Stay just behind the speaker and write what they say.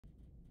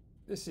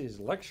This is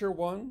Lecture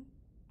 1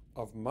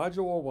 of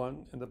Module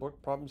 1 in the book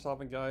Problem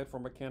Solving Guide for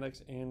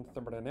Mechanics and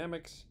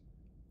Thermodynamics,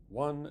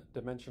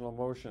 One-Dimensional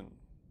Motion.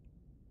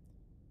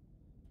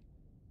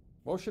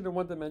 Motion in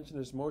one dimension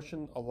is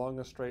motion along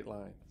a straight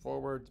line,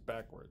 forwards,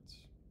 backwards.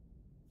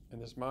 In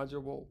this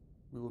module,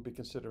 we will be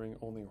considering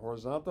only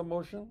horizontal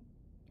motion,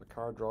 the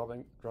car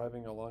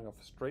driving along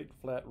a straight,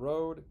 flat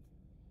road,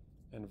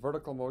 and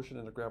vertical motion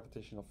in a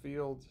gravitational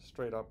field,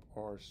 straight up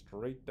or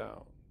straight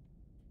down.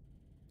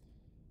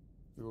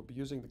 We will be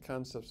using the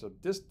concepts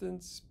of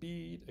distance,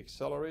 speed,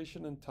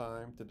 acceleration, and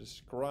time to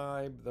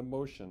describe the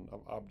motion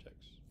of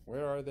objects.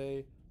 Where are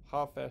they?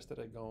 How fast are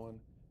they going?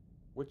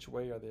 Which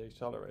way are they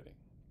accelerating?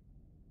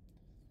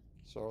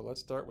 So let's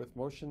start with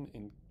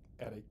motion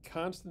at a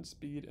constant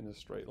speed in a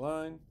straight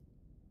line,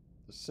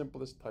 the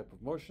simplest type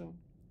of motion.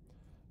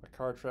 A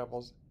car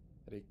travels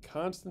at a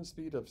constant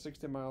speed of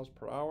 60 miles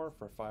per hour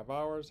for 5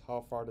 hours.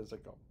 How far does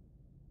it go?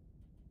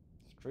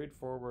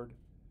 Straightforward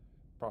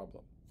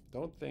problem.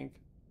 Don't think,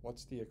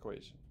 what's the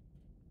equation?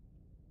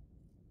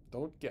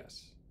 Don't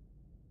guess.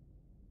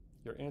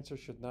 Your answer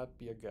should not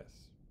be a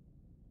guess.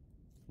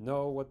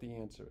 Know what the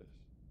answer is,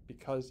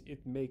 because it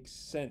makes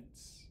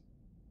sense.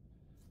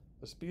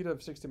 A speed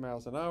of 60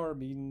 miles an hour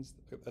means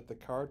that the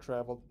car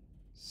traveled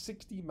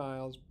 60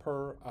 miles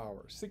per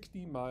hour,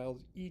 60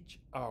 miles each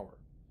hour.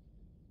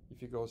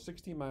 If you go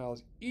 60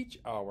 miles each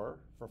hour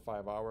for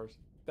 5 hours,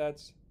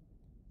 that's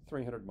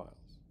 300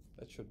 miles.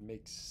 That should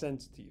make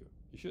sense to you.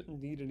 You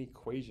shouldn't need an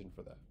equation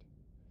for that.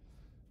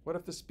 What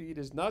if the speed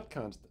is not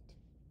constant?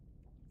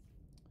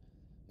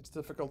 It's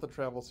difficult to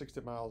travel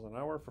 60 miles an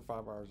hour for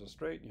 5 hours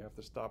straight. You have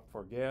to stop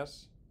for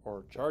gas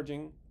or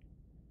charging.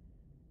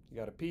 You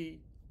got to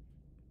pee,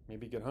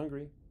 maybe get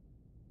hungry.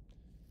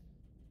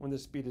 When the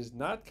speed is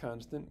not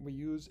constant, we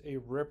use a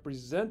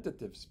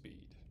representative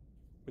speed,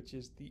 which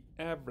is the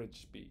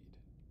average speed.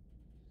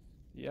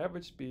 The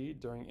average speed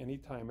during any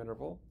time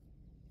interval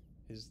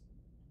is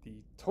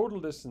the total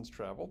distance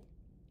traveled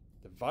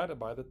divided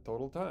by the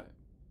total time.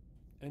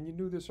 And you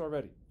knew this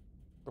already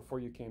before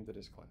you came to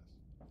this class.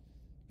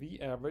 V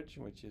average,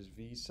 which is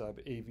V sub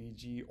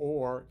AVG,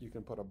 or you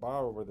can put a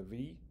bar over the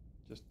V,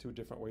 just two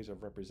different ways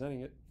of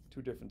representing it,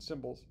 two different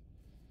symbols.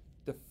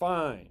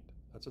 Defined,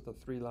 that's what the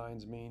three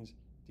lines means,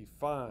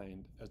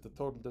 defined as the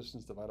total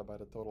distance divided by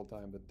the total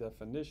time, the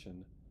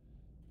definition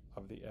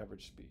of the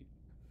average speed.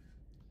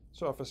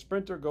 So if a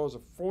sprinter goes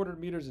 400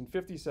 meters in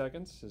 50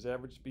 seconds, his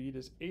average speed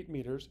is 8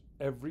 meters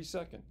every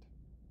second.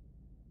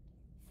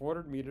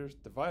 400 meters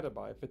divided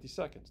by 50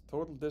 seconds.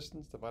 Total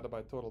distance divided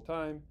by total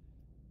time,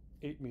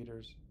 8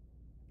 meters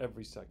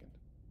every second.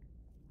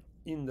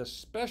 In the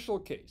special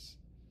case,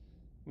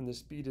 when the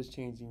speed is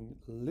changing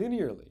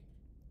linearly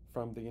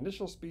from the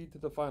initial speed to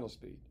the final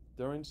speed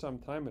during some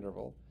time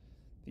interval,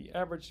 the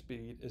average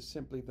speed is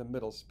simply the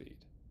middle speed.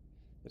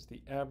 It's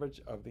the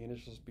average of the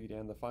initial speed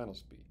and the final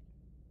speed.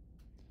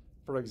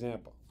 For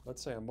example,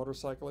 let's say a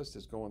motorcyclist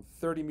is going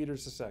 30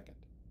 meters a second.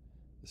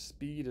 The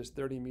speed is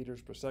 30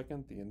 meters per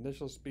second. The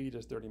initial speed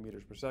is 30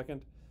 meters per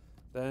second.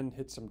 Then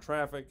hits some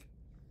traffic,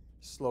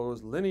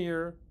 slows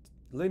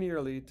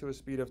linearly to a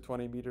speed of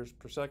 20 meters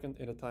per second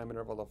in a time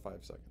interval of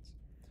 5 seconds.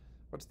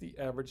 What's the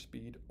average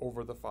speed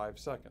over the 5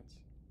 seconds?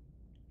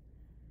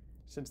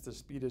 Since the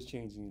speed is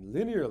changing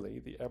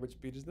linearly, the average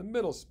speed is the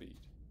middle speed,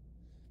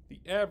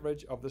 the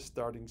average of the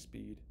starting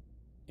speed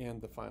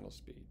and the final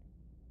speed.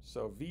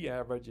 So V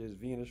average is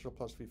V initial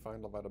plus V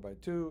final divided by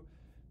 2.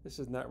 This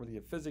is not really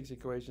a physics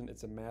equation,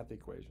 it's a math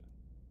equation.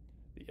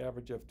 The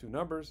average of two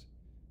numbers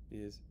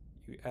is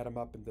you add them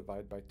up and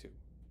divide by 2.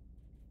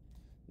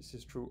 This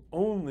is true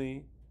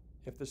only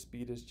if the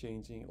speed is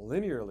changing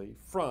linearly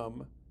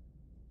from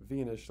V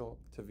initial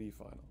to V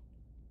final.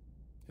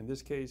 In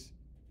this case,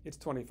 it's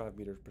 25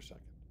 meters per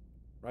second,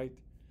 right?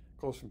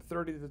 Goes from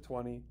 30 to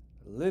 20.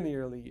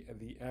 Linearly,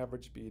 the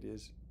average speed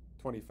is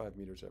 25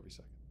 meters every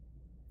second.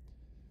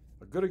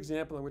 A good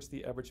example in which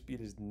the average speed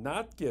is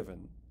not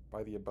given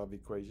by the above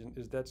equation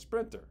is that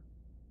sprinter.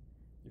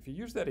 If you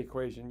use that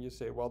equation, you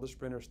say, well, the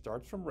sprinter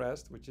starts from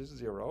rest, which is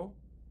 0,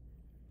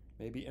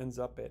 maybe ends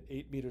up at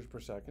 8 meters per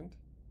second.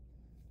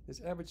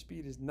 His average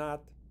speed is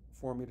not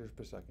 4 meters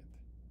per second.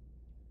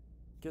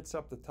 Gets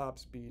up to top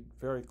speed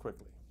very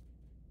quickly.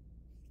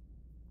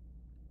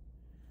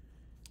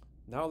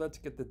 Now let's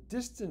get the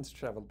distance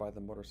traveled by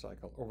the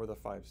motorcycle over the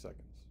 5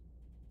 seconds.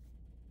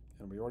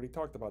 And we already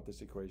talked about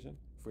this equation.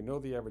 If we know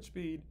the average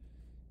speed,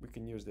 we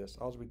can use this.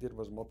 All we did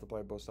was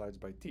multiply both sides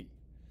by t.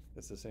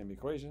 It's the same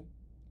equation.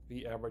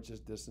 V average is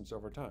distance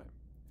over time.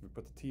 If we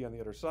put the t on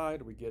the other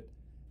side, we get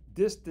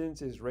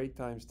distance is rate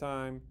times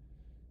time,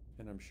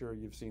 and I'm sure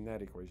you've seen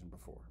that equation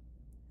before.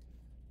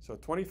 So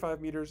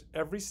 25 meters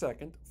every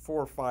second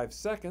for 5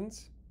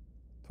 seconds,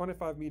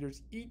 25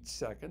 meters each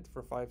second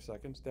for 5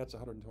 seconds, that's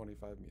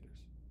 125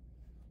 meters.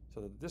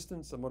 So the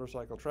distance the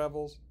motorcycle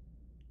travels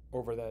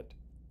over that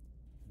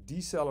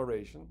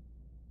deceleration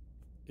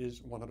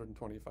is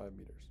 125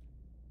 meters.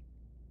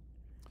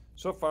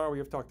 So far we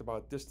have talked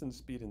about distance,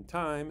 speed, and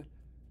time.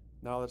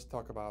 Now let's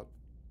talk about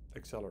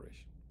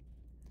acceleration.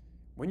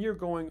 When you're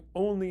going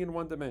only in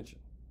one dimension,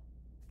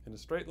 in a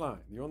straight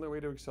line. The only way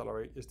to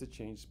accelerate is to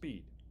change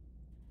speed.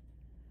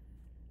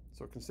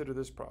 So consider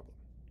this problem.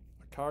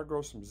 A car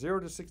goes from 0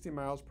 to 60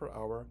 miles per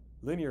hour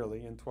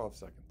linearly in 12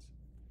 seconds.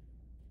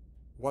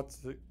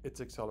 What's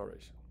its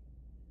acceleration?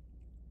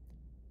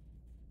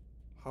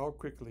 How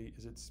quickly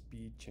is its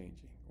speed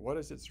changing? What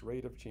is its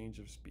rate of change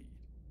of speed?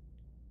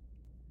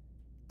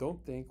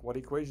 Don't think, what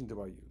equation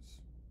do I use?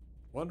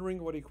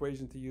 Wondering what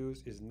equation to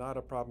use is not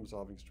a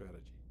problem-solving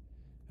strategy,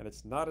 and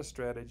it's not a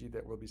strategy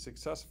that will be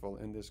successful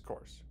in this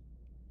course.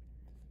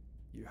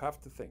 You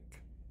have to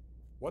think,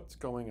 what's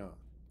going on?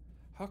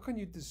 How can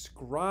you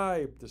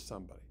describe to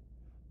somebody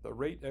the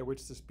rate at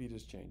which the speed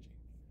is changing?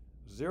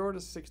 0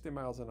 to 60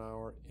 miles an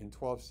hour in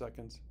 12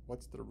 seconds,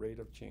 what's the rate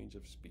of change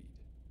of speed?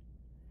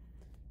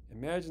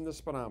 Imagine the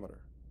speedometer,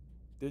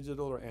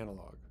 digital or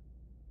analog.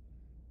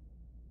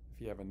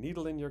 If you have a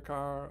needle in your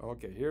car,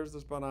 okay, here's the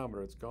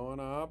speedometer. It's going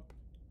up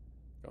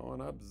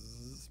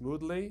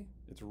smoothly.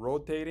 It's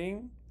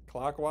rotating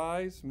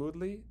clockwise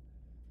smoothly.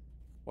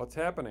 What's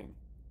happening?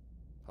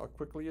 How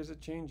quickly is it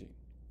changing?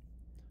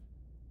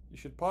 You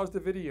should pause the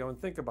video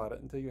and think about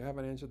it until you have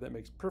an answer that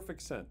makes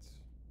perfect sense.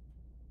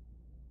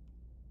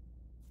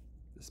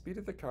 The speed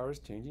of the car is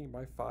changing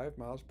by 5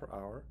 miles per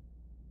hour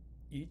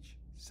each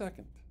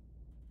second.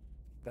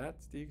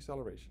 That's the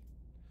acceleration.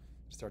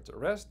 It starts at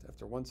rest.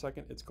 After 1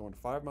 second, it's going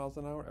 5 miles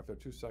an hour. After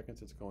 2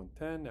 seconds, it's going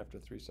 10. After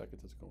 3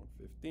 seconds, it's going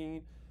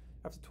 15.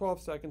 After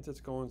 12 seconds, it's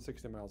going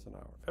 60 miles an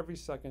hour. Every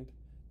second,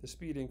 the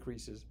speed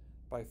increases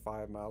by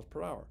 5 miles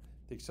per hour.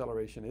 The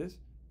acceleration is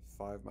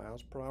 5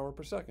 miles per hour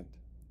per second.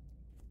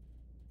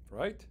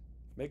 Right?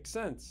 Makes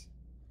sense.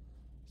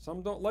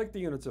 Some don't like the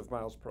units of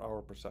miles per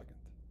hour per second.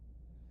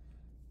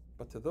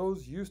 But to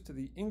those used to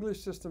the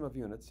English system of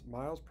units,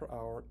 miles per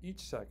hour each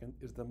second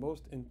is the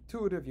most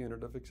intuitive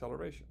unit of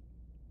acceleration.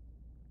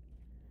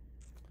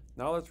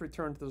 Now let's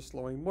return to the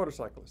slowing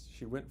motorcyclist.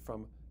 She went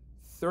from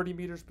 30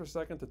 meters per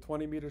second to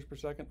 20 meters per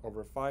second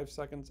over 5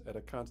 seconds at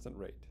a constant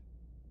rate.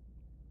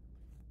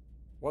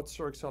 What's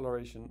her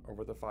acceleration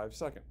over the 5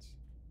 seconds?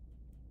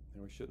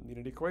 And we shouldn't need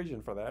an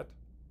equation for that.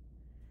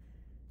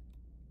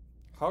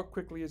 How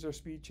quickly is her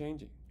speed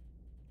changing?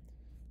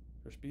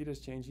 Her speed is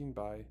changing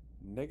by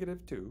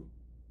 -2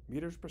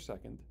 meters per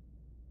second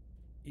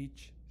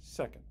each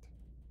second.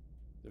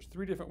 There's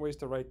 3 different ways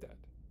to write that.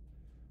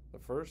 The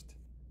first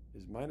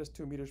is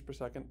 -2 meters per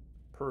second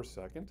per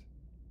second.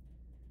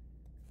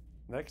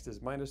 Next is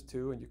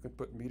 -2, and you can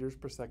put meters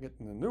per second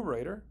in the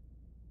numerator,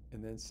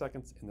 and then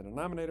seconds in the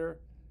denominator.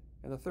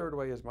 And the third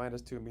way is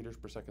 -2 meters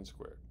per second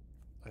squared.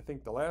 I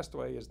think the last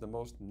way is the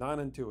most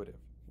non-intuitive.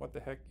 What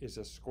the heck is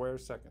a square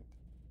second?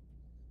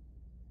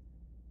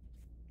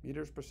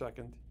 Meters per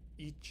second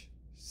each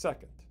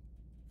second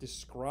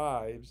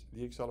describes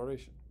the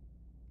acceleration.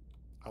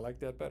 I like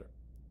that better.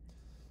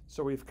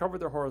 So we've covered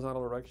the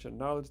horizontal direction.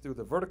 Now let's do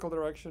the vertical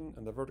direction,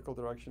 and the vertical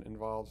direction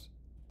involves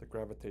the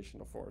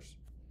gravitational force,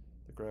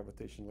 the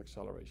gravitational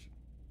acceleration.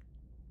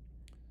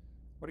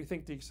 What do you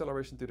think the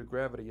acceleration due to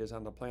gravity is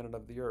on the planet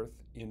of the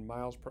Earth in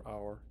miles per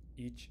hour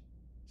each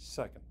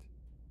second?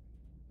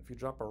 If you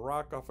drop a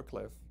rock off a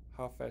cliff,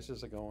 how fast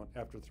is it going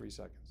after 3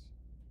 seconds?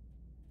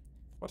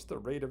 What's the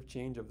rate of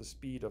change of the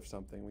speed of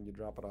something when you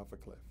drop it off a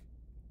cliff?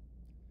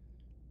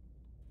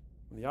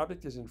 When the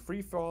object is in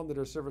free fall under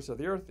the surface of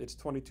the Earth, it's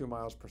 22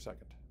 miles per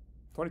second.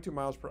 22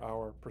 miles per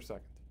hour per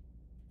second.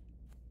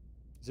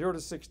 0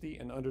 to 60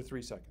 in under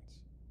 3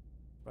 seconds,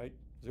 right?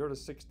 0 to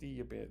 60,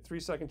 you'll be at 3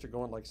 seconds, you're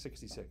going like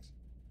 66.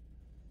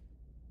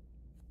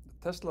 The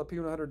Tesla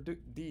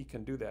P100D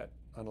can do that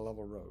on a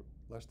level road,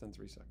 less than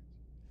 3 seconds.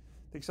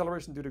 The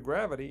acceleration due to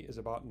gravity is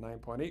about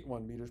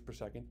 9.81 meters per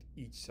second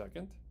each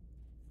second.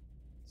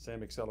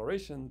 Same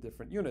acceleration,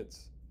 different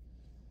units.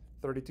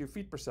 32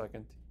 feet per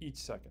second each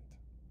second.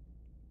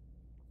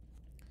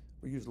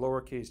 We use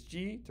lowercase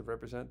g to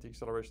represent the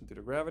acceleration due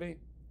to gravity.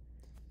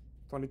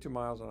 22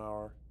 miles an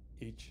hour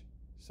each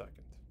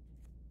second.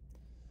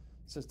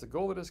 Since the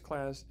goal of this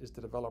class is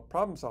to develop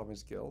problem-solving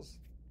skills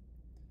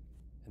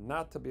and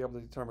not to be able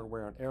to determine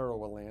where an arrow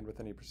will land with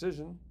any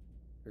precision,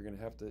 you're going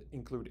to have to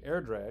include air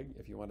drag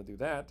if you want to do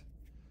that.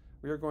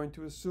 We are going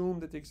to assume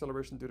that the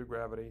acceleration due to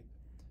gravity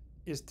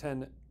is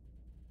 10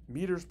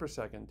 meters per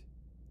second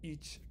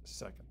each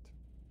second.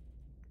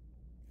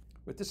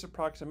 With this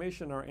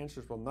approximation, our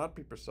answers will not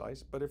be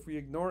precise, but if we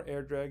ignore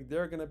air drag,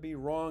 they're going to be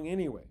wrong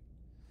anyway.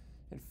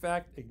 In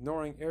fact,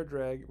 ignoring air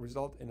drag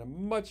results in a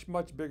much,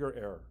 much bigger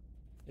error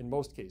in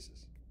most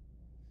cases.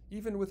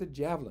 Even with a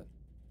javelin,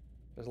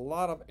 there's a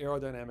lot of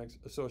aerodynamics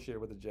associated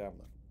with a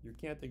javelin. You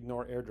can't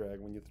ignore air drag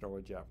when you throw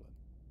a javelin.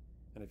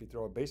 And if you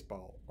throw a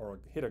baseball or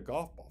hit a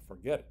golf ball,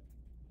 forget it.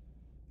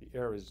 The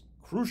air is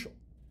crucial.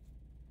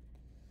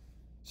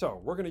 So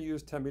we're going to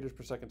use 10 meters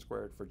per second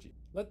squared for g.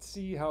 Let's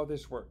see how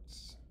this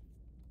works.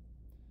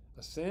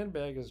 A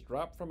sandbag is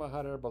dropped from a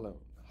hot air balloon.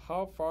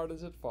 How far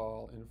does it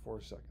fall in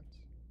 4 seconds?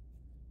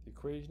 The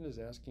question is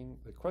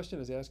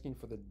asking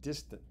for the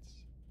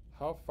distance.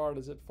 How far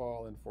does it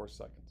fall in 4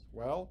 seconds?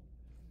 Well,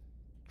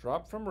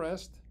 drop from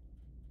rest.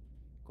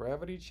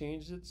 Gravity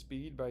changes its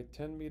speed by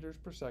 10 meters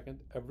per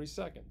second every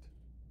second.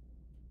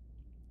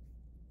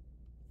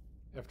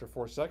 After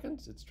 4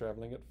 seconds, it's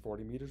traveling at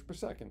 40 meters per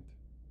second.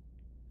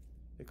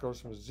 It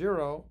goes from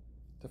 0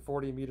 to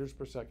 40 meters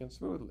per second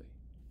smoothly.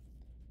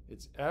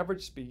 Its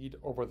average speed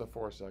over the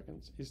 4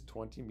 seconds is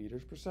 20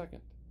 meters per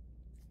second.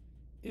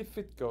 If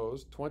it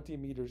goes 20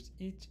 meters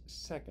each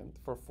second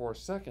for 4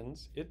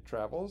 seconds, it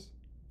travels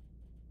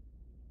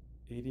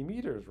 80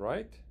 meters,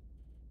 right?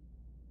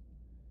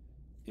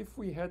 If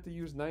we had to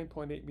use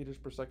 9.8 meters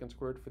per second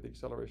squared for the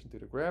acceleration due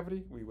to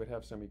gravity, we would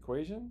have some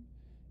equation,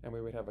 and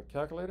we would have a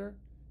calculator,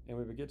 and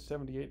we would get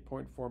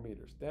 78.4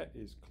 meters. That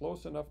is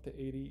close enough to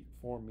 80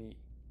 for me.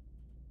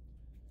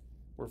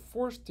 We're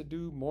forced to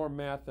do more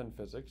math than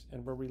physics,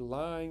 and we're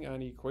relying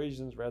on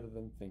equations rather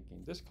than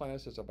thinking. This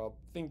class is about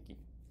thinking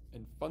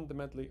and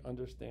fundamentally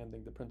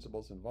understanding the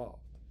principles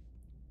involved.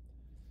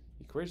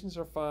 Equations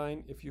are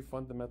fine if you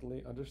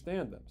fundamentally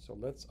understand them, so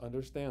let's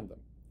understand them.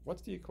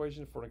 What's the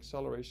equation for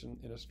acceleration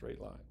in a straight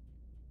line?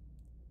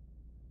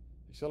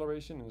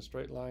 Acceleration in a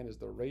straight line is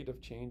the rate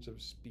of change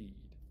of speed.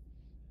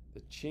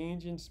 The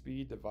change in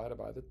speed divided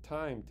by the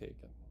time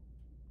taken.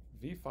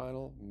 V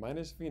final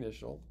minus V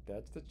initial,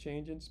 that's the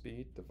change in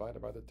speed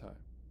divided by the time.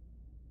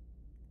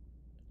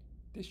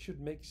 This should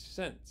make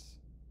sense.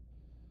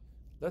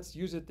 Let's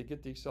use it to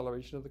get the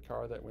acceleration of the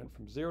car that went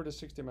from 0 to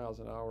 60 miles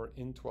an hour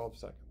in 12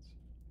 seconds.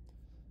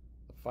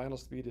 The final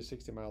speed is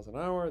 60 miles an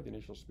hour, the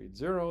initial speed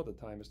 0, the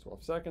time is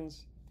 12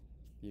 seconds.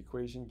 The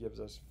equation gives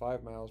us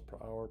 5 miles per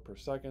hour per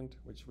second,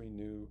 which we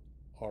knew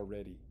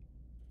already.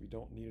 We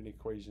don't need an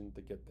equation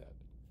to get that.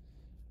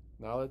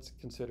 Now let's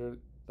consider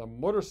the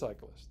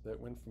motorcyclist that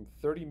went from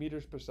 30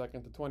 meters per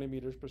second to 20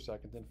 meters per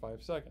second in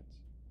 5 seconds.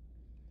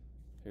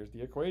 Here's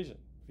the equation.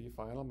 V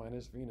final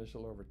minus V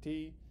initial over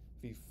T.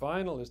 V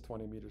final is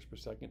 20 meters per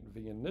second.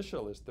 V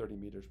initial is 30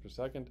 meters per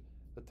second.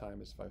 The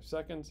time is 5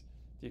 seconds.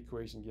 The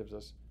equation gives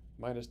us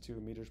minus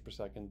 2 meters per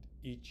second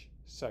each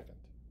second.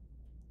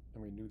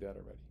 And we knew that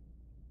already.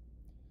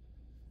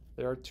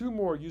 There are 2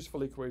 more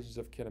useful equations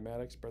of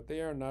kinematics, but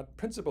they are not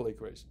principal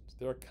equations.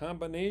 They're a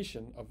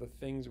combination of the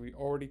things we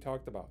already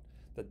talked about.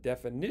 The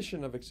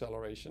definition of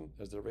acceleration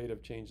as the rate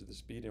of change of the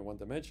speed in one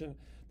dimension,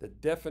 the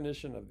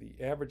definition of the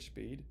average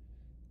speed,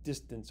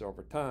 distance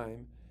over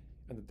time,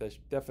 and the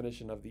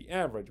definition of the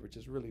average, which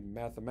is really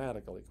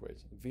mathematical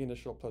equation, V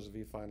initial plus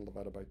V final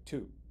divided by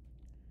 2.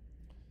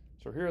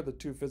 So here are the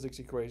 2 physics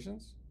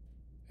equations,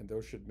 and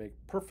those should make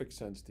perfect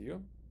sense to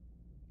you.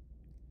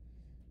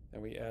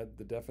 And we add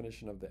the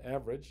definition of the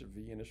average,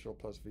 V initial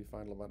plus V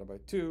final divided by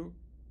 2,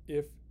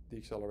 if the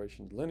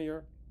acceleration is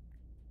linear.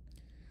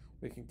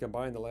 We can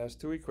combine the last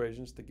 2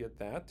 equations to get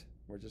that.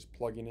 We're just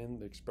plugging in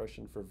the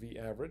expression for V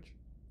average.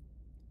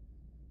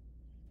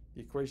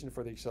 The equation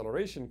for the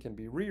acceleration can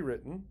be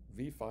rewritten.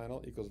 V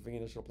final equals V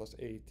initial plus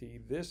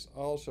AT. This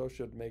also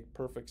should make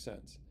perfect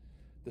sense.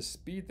 The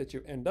speed that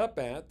you end up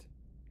at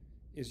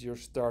is your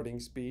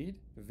starting speed,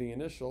 V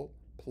initial,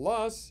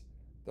 plus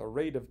the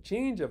rate of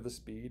change of the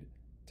speed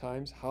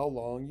times how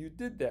long you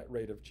did that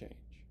rate of change.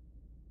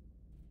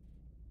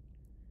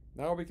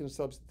 Now we can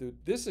substitute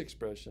this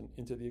expression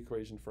into the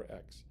equation for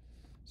x.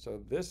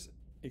 So this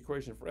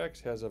equation for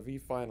x has a V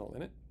final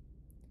in it.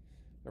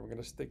 And we're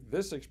going to stick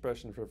this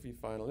expression for V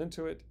final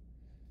into it.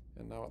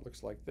 And now it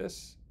looks like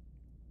this.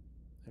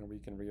 And we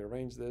can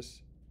rearrange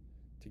this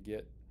to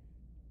get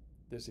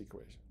this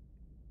equation.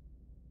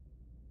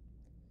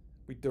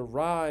 We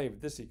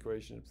derive this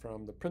equation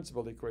from the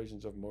principal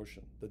equations of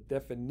motion, the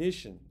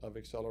definition of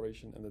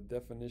acceleration and the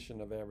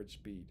definition of average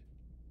speed.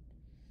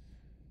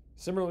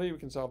 Similarly, we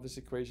can solve this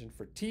equation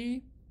for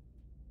t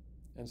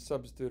and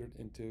substitute it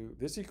into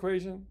this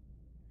equation.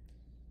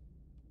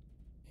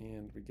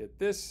 And we get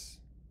this.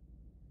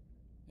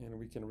 And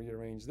we can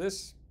rearrange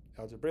this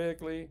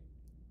algebraically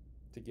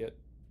to get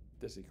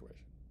this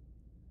equation.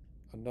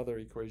 Another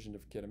equation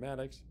of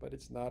kinematics, but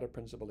it's not a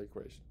principal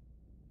equation.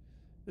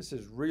 This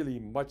is really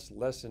much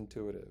less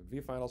intuitive. V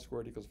final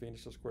squared equals V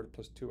initial squared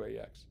plus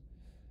 2ax.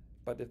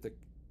 But if the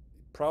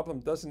problem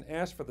doesn't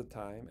ask for the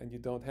time and you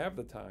don't have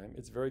the time,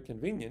 it's very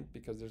convenient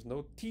because there's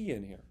no t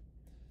in here.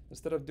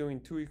 Instead of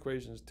doing 2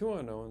 equations, 2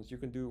 unknowns, you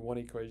can do 1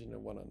 equation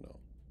and 1 unknown.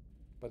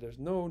 But there's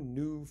no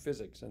new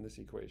physics in this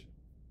equation.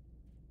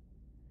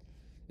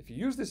 If you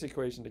use this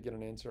equation to get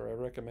an answer, I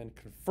recommend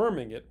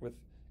confirming it with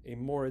a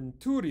more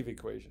intuitive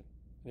equation,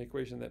 an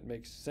equation that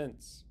makes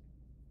sense.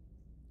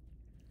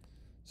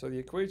 So the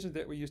equations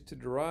that we use to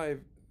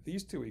derive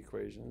these 2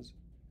 equations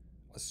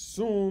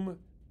assume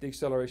the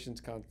acceleration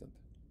is constant.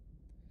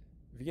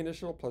 V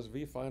initial plus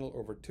V final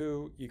over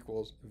 2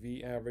 equals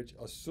V average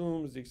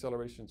assumes the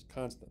acceleration is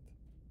constant.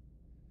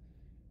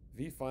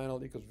 V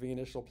final equals V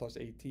initial plus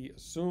AT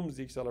assumes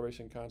the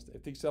acceleration constant.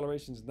 If the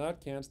acceleration is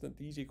not constant,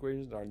 these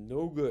equations are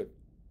no good.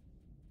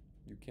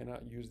 You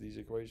cannot use these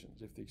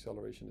equations if the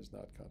acceleration is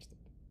not constant.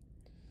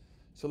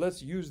 So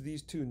let's use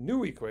these 2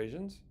 new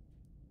equations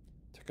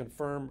to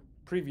confirm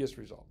previous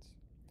results.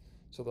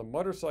 So the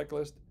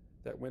motorcyclist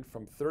that went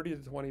from 30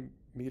 to 20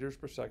 meters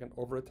per second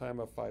over a time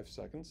of 5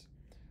 seconds,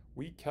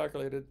 we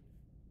calculated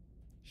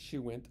she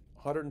went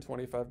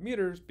 125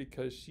 meters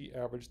because she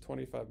averaged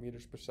 25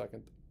 meters per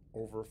second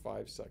over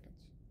 5 seconds.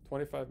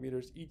 25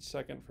 meters each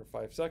second for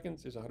 5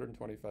 seconds is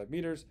 125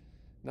 meters.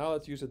 Now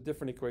let's use a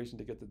different equation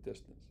to get the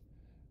distance.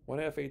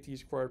 1/2 AT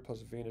squared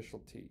plus v initial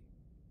t.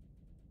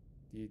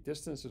 The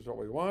distance is what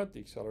we want.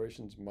 The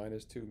acceleration is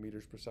 -2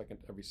 meters per second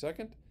every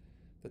second.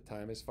 The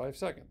time is 5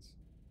 seconds.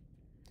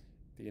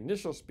 The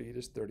initial speed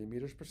is 30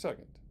 meters per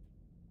second.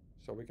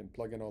 So we can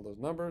plug in all those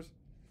numbers.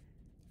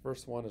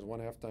 First one is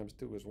 1/2 times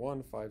 2 is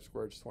 1. 5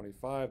 squared is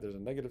 25. There's a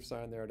negative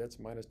sign there. That's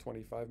minus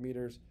 25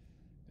 meters.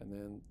 And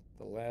then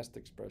the last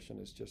expression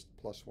is just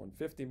plus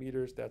 150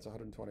 meters. That's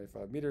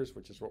 125 meters,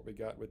 which is what we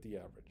got with the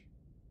average.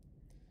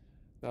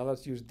 Now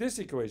let's use this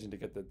equation to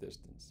get the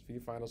distance. V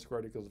final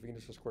squared equals V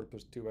initial squared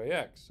plus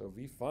 2ax. So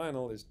V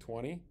final is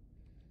 20.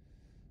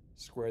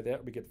 Square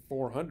that, we get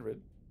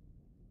 400.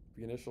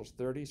 V initial is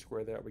 30.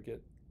 Square that, we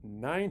get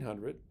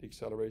 900. The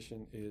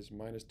acceleration is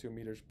 -2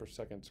 meters per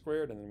second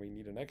squared, and then we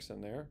need an x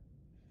in there.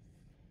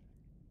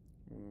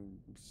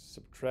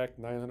 Subtract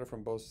 900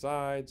 from both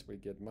sides, we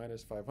get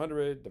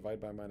 -500.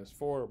 Divide by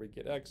 -4, we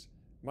get x.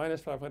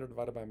 -500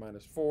 divided by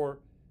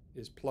 -4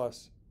 is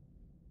plus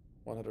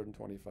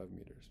 125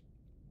 meters.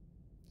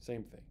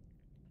 Same thing.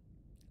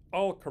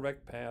 All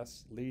correct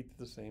paths lead to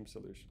the same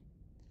solution.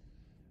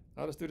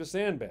 Now let's do the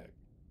sandbag.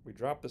 We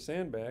dropped the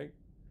sandbag.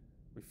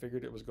 We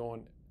figured it was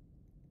going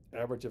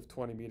average of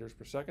 20 meters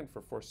per second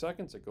for 4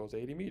 seconds. It goes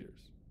 80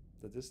 meters.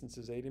 The distance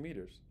is 80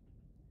 meters.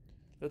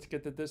 Let's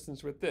get the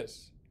distance with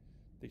this.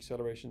 The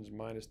acceleration is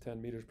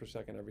 -10 meters per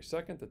second every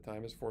second. The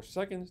time is 4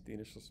 seconds. The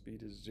initial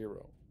speed is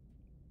 0.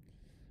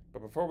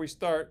 But before we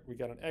start, we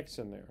got an x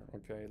in there.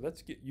 Okay,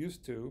 let's get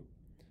used to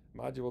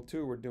Module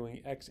 2. We're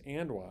doing x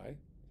and y,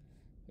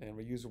 and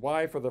we use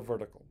y for the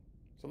vertical.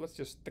 So let's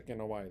just stick in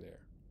a y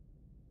there.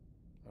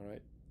 All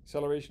right,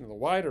 acceleration in the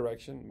y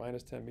direction,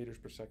 -10 meters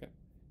per second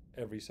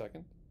every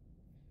second.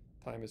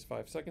 Time is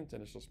 5 seconds.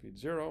 Initial speed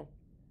 0.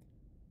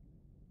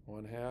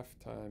 1/2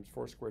 times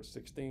 4 squared is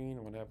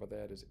 16. 1/2 of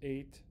that is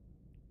 8.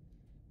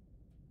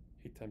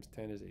 8 times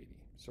 10 is 80.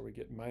 So we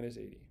get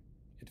 -80.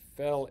 It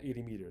fell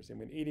 80 meters. It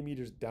went 80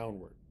 meters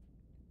downward,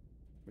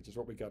 which is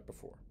what we got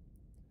before.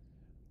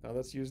 Now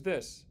let's use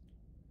this.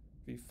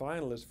 V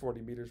final is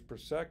 40 meters per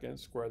second.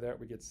 Square that,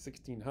 we get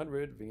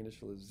 1600. V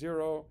initial is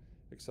 0.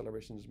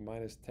 Acceleration is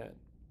 -10.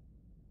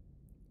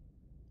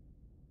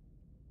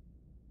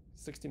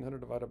 1600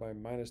 divided by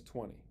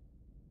 -20.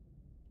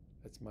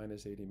 That's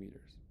 -80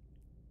 meters.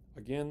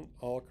 Again,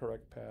 all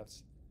correct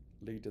paths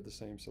lead to the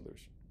same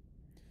solution.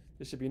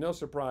 This should be no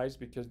surprise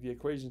because the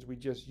equations we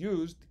just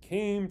used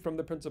came from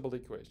the principal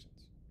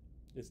equations.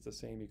 It's the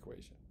same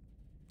equation.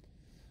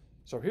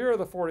 So here are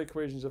the 4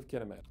 equations of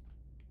kinematics.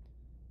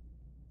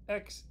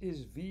 X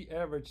is V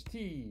average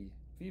t.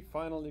 V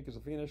final equals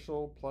V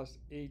initial plus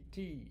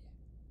AT.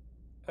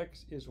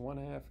 X is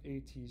 1/2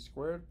 AT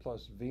squared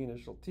plus V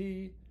initial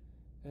t.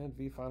 And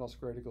V final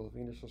squared equals V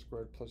initial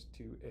squared plus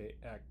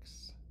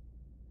 2ax.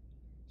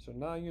 So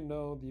now you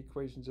know the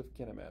equations of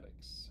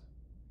kinematics.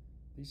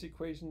 These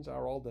equations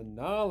are all the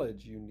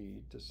knowledge you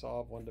need to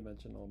solve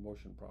one-dimensional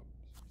motion problems.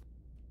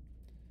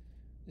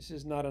 This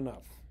is not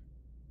enough.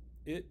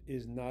 It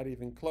is not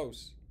even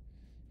close.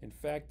 In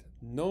fact,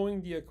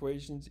 knowing the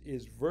equations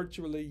is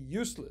virtually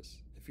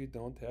useless if you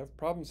don't have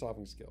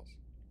problem-solving skills.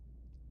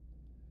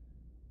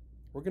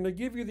 We're going to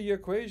give you the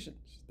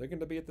equations. They're going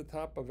to be at the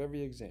top of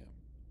every exam.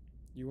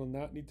 You will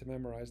not need to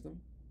memorize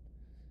them.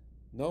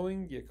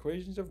 Knowing the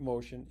equations of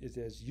motion is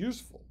as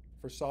useful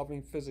for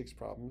solving physics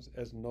problems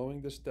as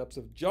knowing the steps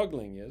of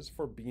juggling is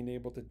for being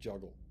able to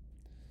juggle.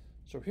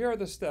 So here are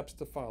the steps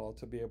to follow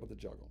to be able to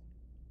juggle.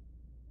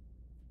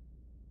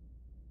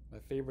 My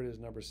favorite is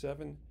number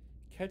 7,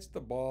 catch the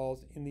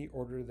balls in the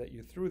order that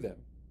you threw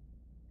them.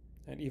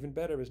 And even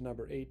better is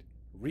number 8,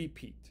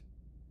 repeat.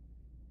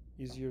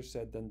 Easier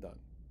said than done.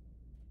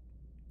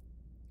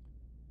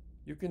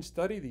 You can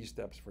study these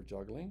steps for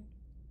juggling.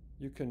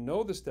 You can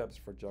know the steps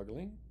for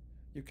juggling.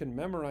 You can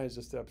memorize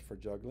the steps for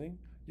juggling.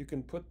 You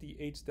can put the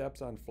 8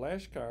 steps on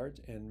flashcards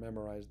and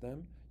memorize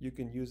them. You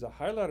can use a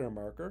highlighter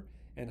marker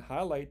and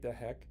highlight the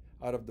heck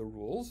out of the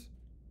rules.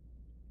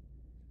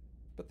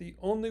 But the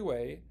only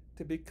way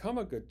to become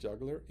a good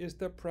juggler is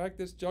to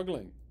practice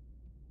juggling.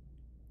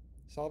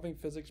 Solving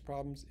physics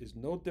problems is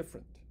no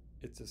different.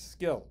 It's a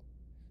skill.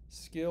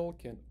 Skill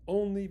can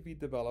only be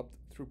developed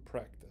through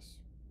practice.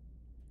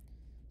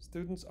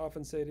 Students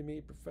often say to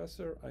me,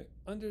 "Professor, I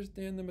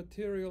understand the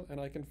material and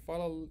I can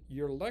follow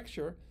your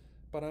lecture,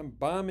 but I'm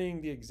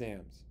bombing the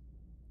exams."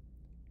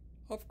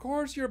 Of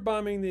course you're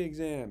bombing the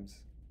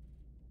exams.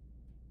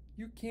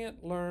 You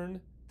can't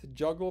learn to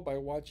juggle by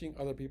watching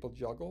other people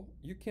juggle.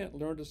 You can't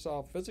learn to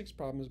solve physics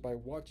problems by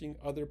watching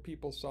other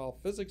people solve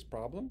physics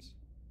problems.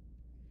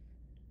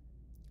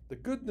 The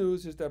good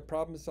news is that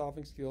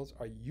problem-solving skills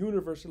are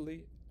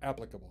universally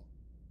applicable,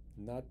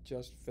 not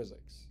just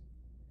physics.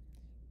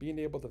 Being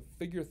able to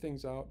figure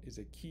things out is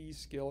a key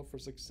skill for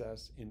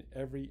success in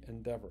every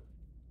endeavor.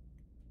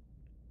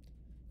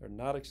 They're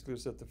not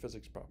exclusive to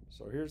physics problems.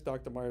 So here's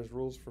Dr. Meyer's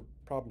rules for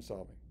problem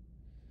solving.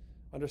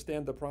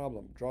 Understand the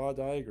problem. Draw a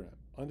diagram.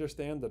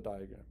 Understand the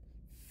diagram.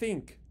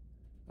 Think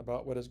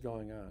about what is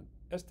going on.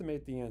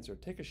 Estimate the answer.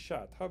 Take a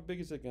shot. How big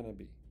is it going to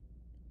be?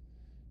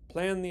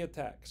 Plan the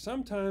attack.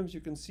 Sometimes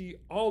you can see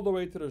all the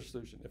way to the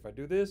solution. If I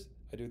do this,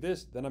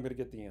 then I'm going to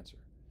get the answer.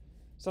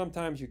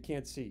 Sometimes you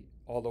can't see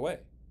all the way.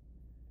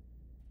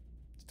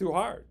 It's too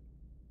hard.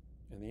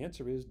 And the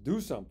answer is do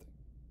something.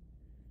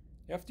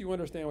 After you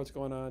understand what's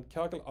going on,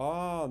 calculate.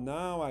 Oh,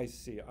 now I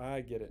see.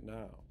 I get it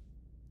now.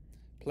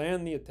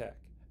 Plan the attack.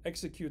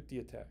 Execute the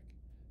attack.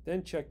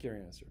 Then check your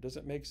answer. Does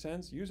it make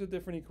sense? Use a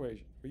different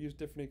equation. We use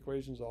different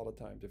equations all the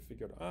time to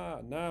figure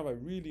out, now I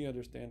really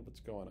understand what's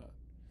going on.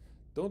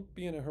 Don't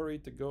be in a hurry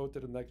to go to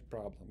the next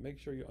problem. Make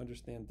sure you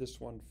understand this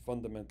one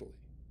fundamentally.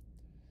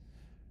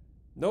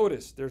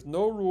 Notice there's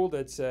no rule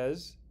that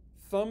says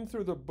thumb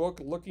through the book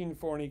looking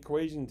for an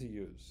equation to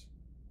use.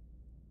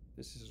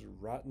 This is a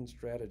rotten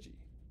strategy.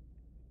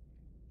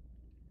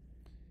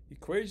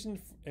 Equations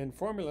and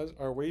formulas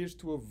are ways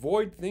to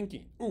avoid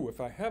thinking. Ooh,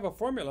 if I have a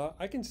formula,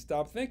 I can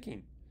stop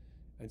thinking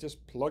and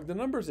just plug the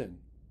numbers in.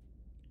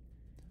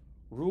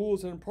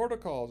 Rules and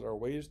protocols are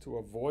ways to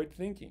avoid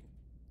thinking.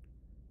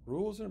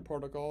 Rules and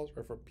protocols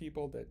are for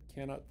people that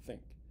cannot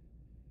think.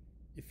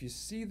 If you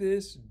see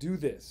this, do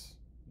this.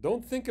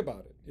 Don't think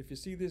about it. If you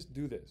see this,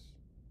 do this.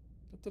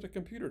 That's what a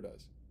computer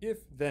does. If,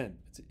 then.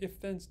 It's an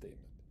if-then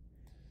statement.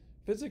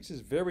 Physics is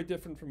very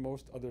different from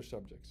most other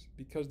subjects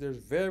because there's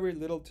very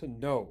little to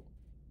know.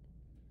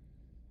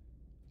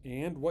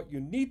 And what you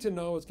need to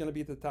know is going to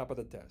be at the top of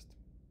the test.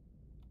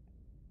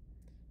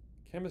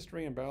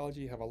 Chemistry and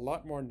biology have a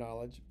lot more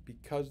knowledge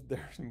because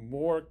they're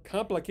more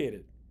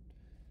complicated.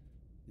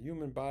 The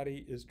human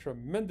body is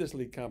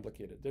tremendously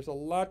complicated. There's a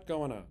lot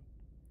going on.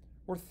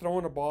 We're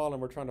throwing a ball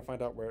and we're trying to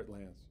find out where it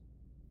lands.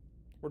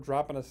 We're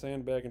dropping a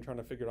sandbag and trying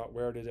to figure out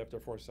where it is after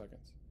 4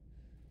 seconds.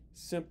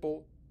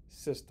 Simple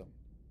system.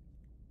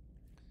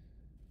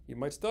 You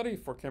might study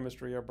for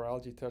chemistry or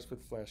biology tests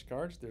with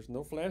flashcards. There's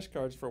no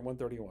flashcards for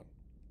 131.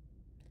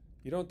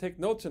 You don't take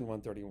notes in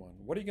 131.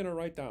 What are you going to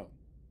write down?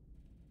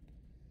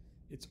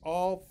 It's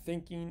all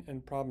thinking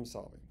and problem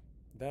solving.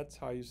 That's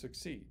how you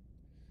succeed.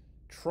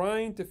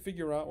 Trying to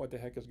figure out what the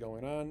heck is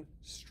going on,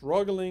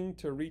 struggling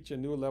to reach a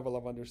new level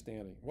of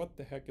understanding. What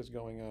the heck is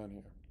going on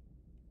here?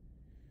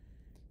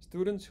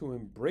 Students who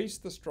embrace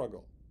the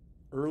struggle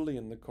early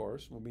in the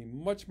course will be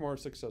much more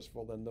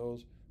successful than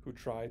those who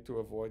try to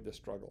avoid the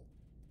struggle.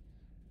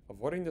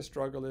 Avoiding the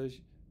struggle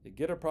is you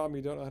get a problem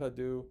you don't know how to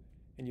do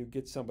and you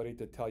get somebody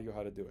to tell you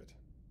how to do it.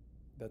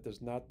 That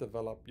does not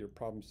develop your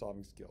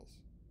problem-solving skills.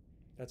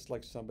 That's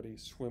like somebody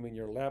swimming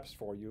your laps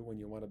for you when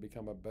you want to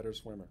become a better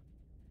swimmer.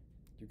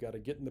 You got to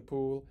get in the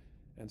pool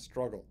and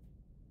struggle.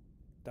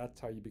 That's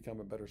how you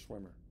become a better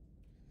swimmer.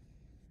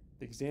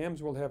 The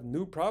exams will have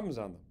new problems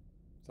on them.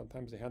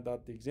 Sometimes they hand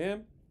out the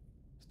exam,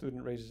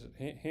 student raises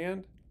his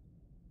hand.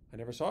 I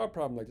never saw a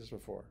problem like this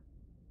before.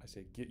 I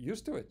say, get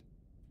used to it.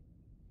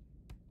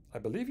 I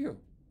believe you.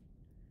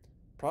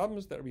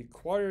 Problems that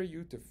require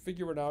you to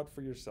figure it out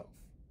for yourself,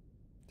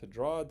 to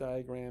draw a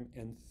diagram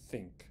and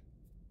think.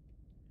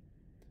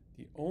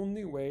 The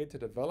only way to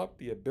develop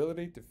the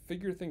ability to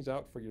figure things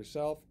out for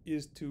yourself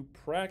is to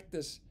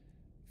practice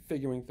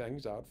figuring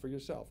things out for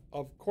yourself.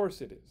 Of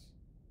course it is.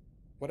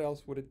 What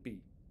else would it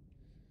be?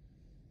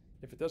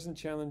 If it doesn't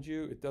challenge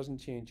you, it doesn't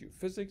change you.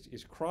 Physics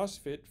is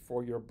CrossFit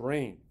for your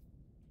brain.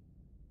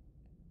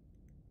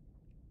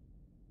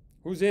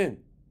 Who's in?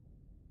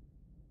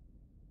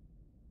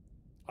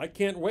 I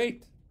can't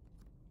wait.